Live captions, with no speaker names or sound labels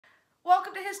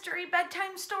Welcome to History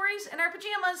Bedtime Stories in our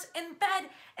pajamas in bed.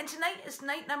 And tonight is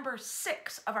night number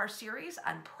 6 of our series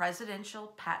on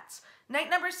presidential pets. Night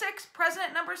number 6,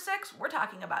 president number 6, we're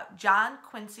talking about John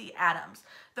Quincy Adams,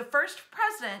 the first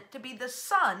president to be the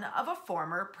son of a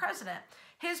former president.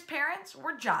 His parents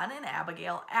were John and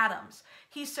Abigail Adams.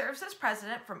 He serves as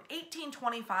president from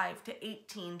 1825 to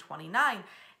 1829.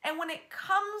 And when it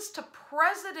comes to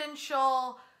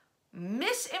presidential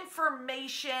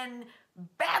misinformation,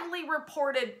 badly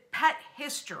reported pet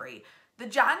history, the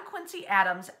John Quincy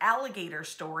Adams alligator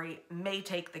story may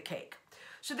take the cake.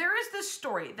 So there is this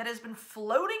story that has been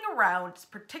floating around,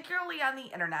 particularly on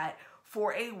the internet,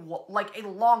 for a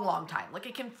long time, like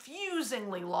a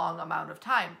confusingly long amount of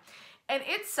time. And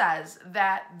it says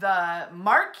that the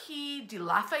Marquis de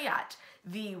Lafayette,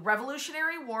 the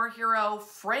Revolutionary War hero,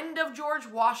 friend of George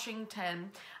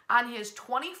Washington, on his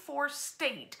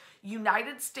 24-state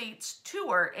United States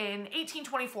tour in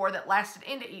 1824 that lasted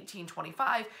into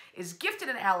 1825, is gifted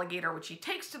an alligator, which he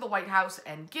takes to the White House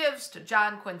and gives to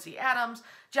John Quincy Adams.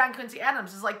 John Quincy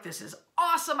Adams is like, this is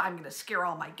awesome, I'm going to scare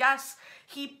all my guests.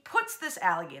 He puts this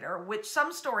alligator, which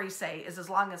some stories say is as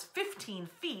long as 15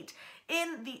 feet,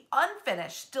 in the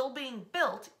unfinished, still being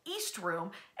built East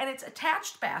Room and its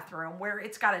attached bathroom, where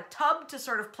it's got a tub to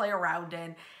sort of play around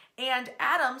in. And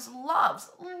Adams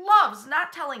loves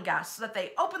not telling guests that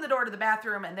they open the door to the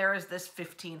bathroom and there is this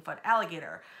 15-foot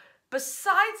alligator.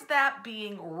 Besides that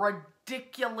being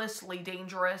ridiculously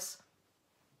dangerous,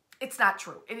 it's not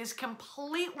true. It is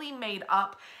completely made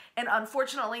up. And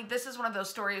unfortunately, this is one of those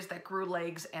stories that grew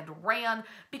legs and ran,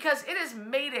 because it has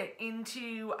made it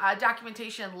into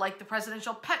documentation like the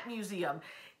Presidential Pet Museum.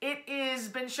 It has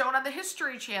been shown on the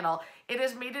History Channel. It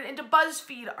has made it into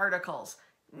BuzzFeed articles.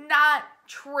 Not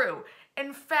true.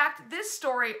 In fact, this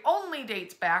story only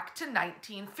dates back to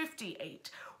 1958,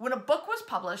 when a book was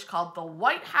published called The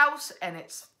White House and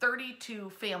Its 32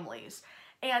 Families.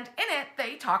 And in it,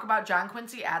 they talk about John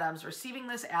Quincy Adams receiving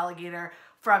this alligator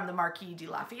from the Marquis de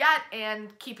Lafayette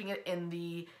and keeping it in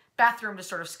the bathroom to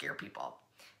sort of scare people.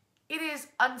 It is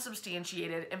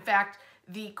unsubstantiated. In fact,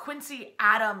 the Quincy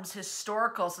Adams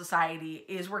Historical Society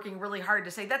is working really hard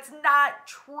to say that's not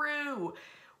true.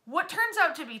 What turns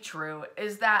out to be true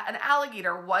is that an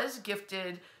alligator was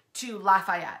gifted to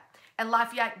Lafayette, and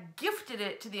Lafayette gifted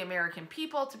it to the American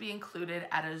people to be included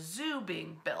at a zoo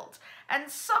being built. And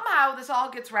somehow this all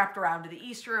gets wrapped around to the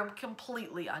East Room,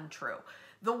 completely untrue.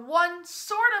 The one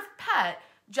sort of pet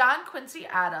John Quincy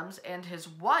Adams and his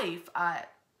wife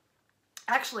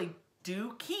actually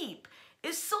do keep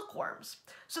is silkworms.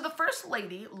 So the First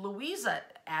Lady, Louisa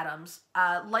Adams,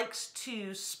 likes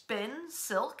to spin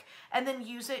silk and then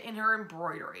use it in her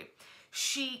embroidery.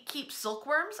 She keeps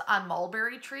silkworms on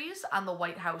mulberry trees on the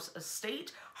White House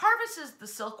estate, harvests the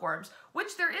silkworms,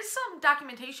 which there is some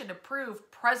documentation to prove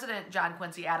President John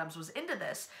Quincy Adams was into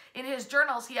this. In his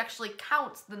journals, he actually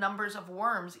counts the numbers of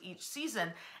worms each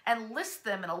season and lists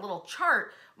them in a little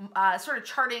chart, sort of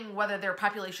charting whether their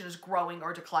population is growing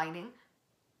or declining.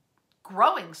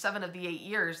 Growing 7 of the 8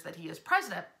 years that he is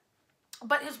president.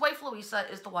 But his wife Louisa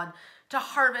is the one to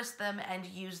harvest them and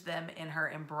use them in her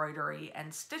embroidery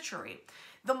and stitchery.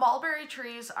 The mulberry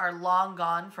trees are long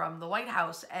gone from the White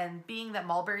House, and being that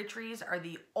mulberry trees are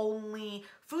the only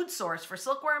food source for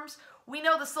silkworms, we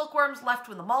know the silkworms left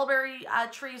when the mulberry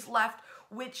trees left,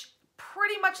 which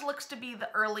pretty much looks to be the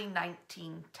early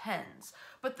 1910s.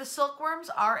 But the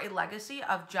silkworms are a legacy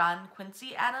of John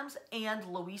Quincy Adams and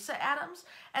Louisa Adams,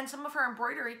 and some of her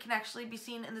embroidery can actually be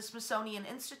seen in the Smithsonian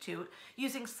Institute.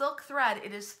 Using silk thread,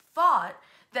 it is thought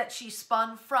that she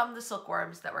spun from the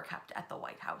silkworms that were kept at the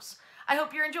White House. I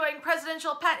hope you're enjoying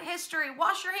presidential pet history.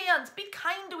 Wash your hands, be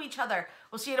kind to each other.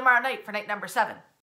 We'll see you tomorrow night for night number 7.